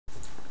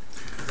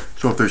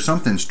So if there's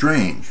something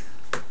strange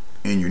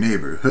in your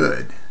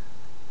neighborhood,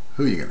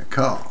 who are you gonna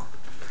call?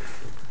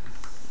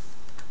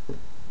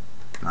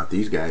 Not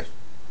these guys.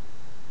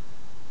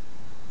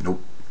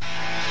 Nope.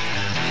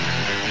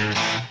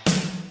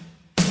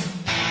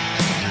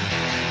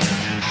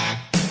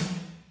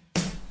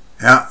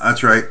 Yeah,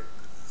 that's right.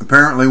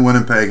 Apparently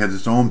Winnipeg has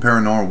its own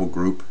paranormal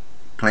group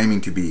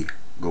claiming to be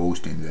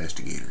ghost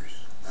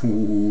investigators.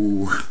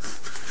 Ooh.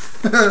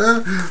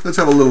 Let's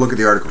have a little look at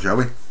the article, shall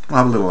we? We'll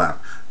have a little laugh.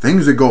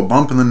 Things that go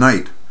bump in the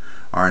night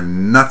are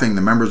nothing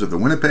the members of the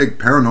Winnipeg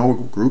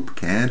Paranormal Group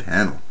can't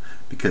handle,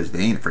 because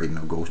they ain't afraid of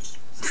no ghosts.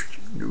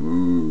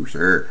 No,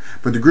 sir.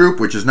 But the group,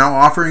 which is now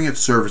offering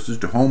its services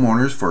to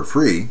homeowners for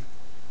free,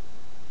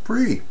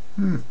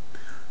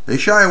 they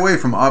shy away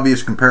from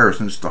obvious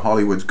comparisons to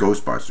Hollywood's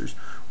Ghostbusters.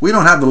 We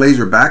don't have the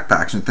laser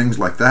backpacks and things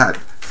like that.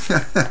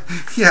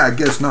 Yeah, I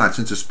guess not,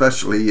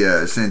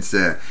 since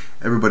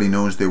everybody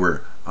knows they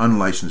were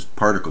unlicensed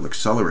particle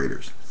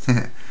accelerators.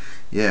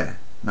 Yeah,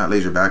 not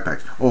laser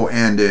backpacks. Oh,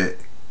 and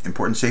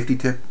important safety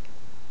tip: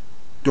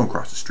 don't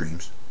cross the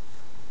streams.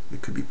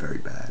 It could be very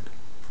bad.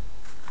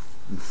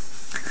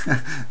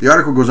 The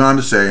article goes on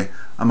to say,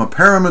 I'm a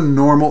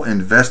paranormal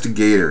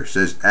investigator,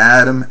 says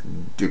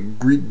Adam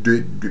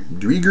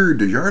Drieger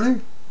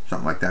Desjardins,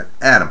 something like that.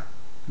 Adam.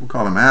 We'll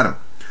call him Adam.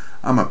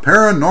 I'm a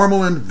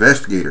paranormal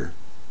investigator.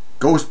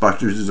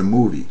 Ghostbusters is a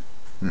movie.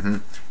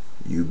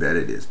 You bet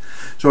it is.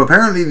 So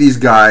apparently these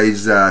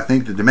guys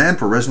think the demand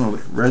for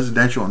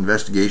residential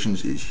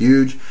investigations is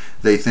huge.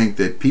 They think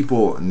that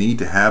people need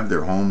to have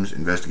their homes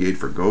investigated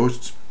for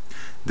ghosts.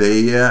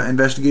 They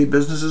investigate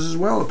businesses as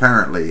well,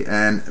 apparently.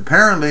 And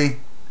apparently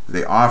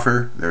they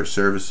offer their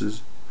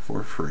services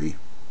for free.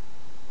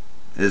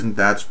 Isn't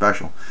that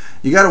special?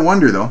 You got to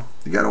wonder, though.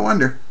 You got to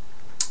wonder.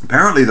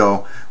 Apparently,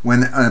 though,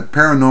 when a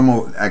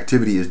paranormal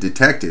activity is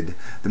detected,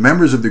 the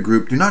members of the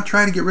group do not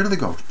try to get rid of the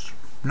ghosts.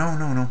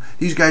 No.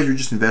 These guys are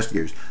just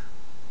investigators.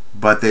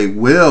 But they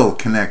will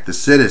connect the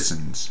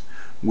citizens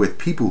with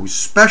people who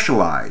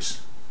specialize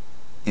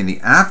in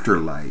the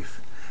afterlife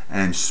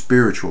and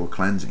spiritual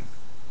cleansing.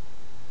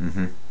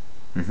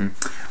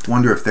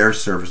 Wonder if their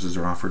services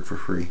are offered for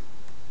free.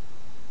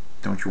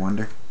 Don't you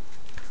wonder?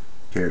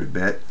 Care to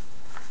bet?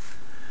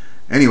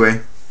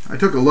 Anyway, I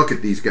took a look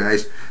at these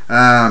guys.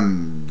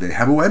 They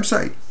have a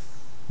website.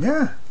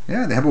 Yeah,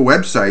 they have a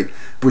website,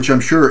 which I'm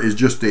sure is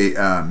just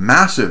a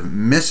massive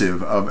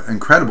missive of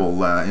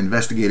incredible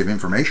investigative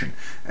information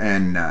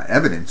and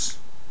evidence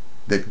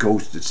that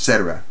ghosts,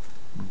 etc.,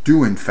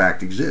 do in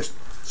fact exist.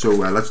 So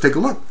let's take a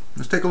look.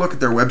 Let's take a look at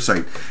their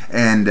website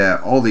and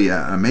all the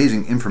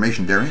amazing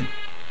information therein.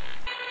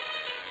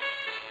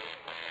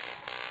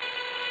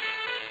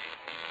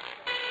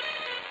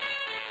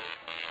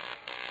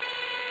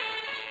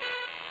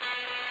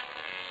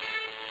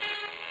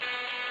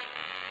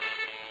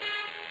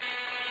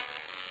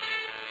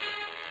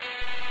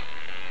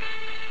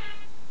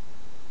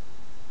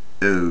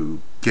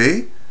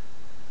 Okay.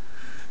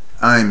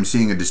 I'm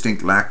seeing a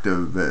distinct lack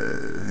of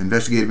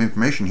investigative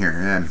information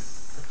here.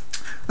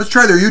 Let's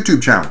try their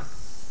YouTube channel.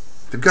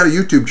 They've got a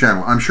YouTube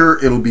channel. I'm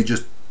sure it'll be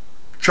just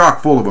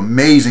chock full of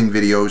amazing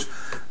videos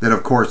that,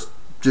 of course,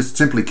 just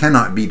simply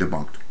cannot be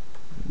debunked.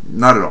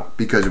 Not at all.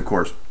 Because, of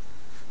course,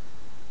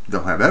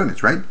 they'll have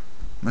evidence, right?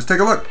 Let's take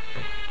a look.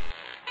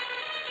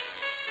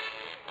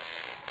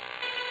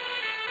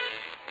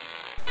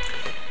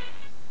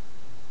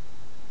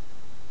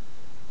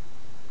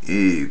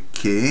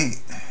 Okay.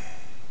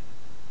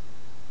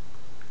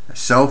 A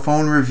cell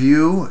phone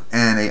review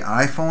and an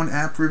iPhone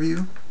app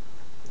review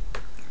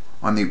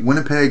on the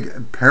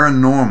Winnipeg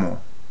Paranormal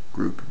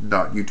Group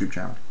YouTube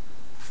channel.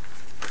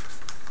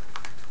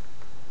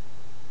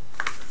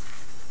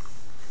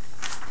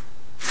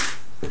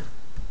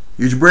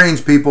 Use your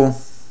brains,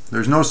 people.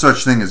 There's no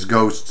such thing as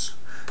ghosts.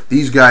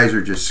 These guys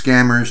are just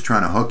scammers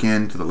trying to hook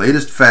into the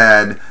latest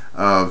fad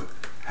of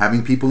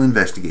having people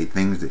investigate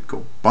things that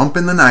go bump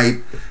in the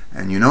night,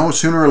 and you know,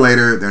 sooner or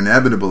later, they're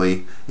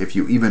inevitably, if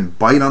you even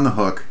bite on the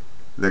hook,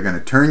 they're going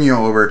to turn you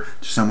over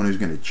to someone who's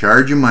going to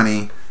charge you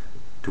money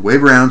to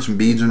wave around some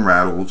beads and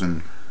rattles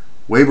and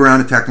wave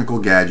around a technical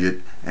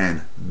gadget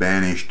and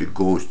banish the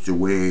ghosts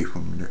away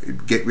from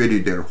get rid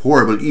of their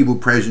horrible evil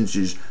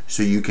presences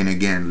so you can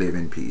again live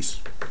in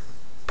peace.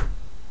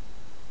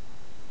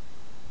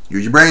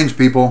 Use your brains,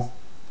 people.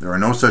 There are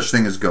no such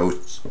thing as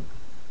ghosts.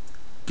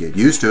 Get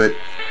used to it.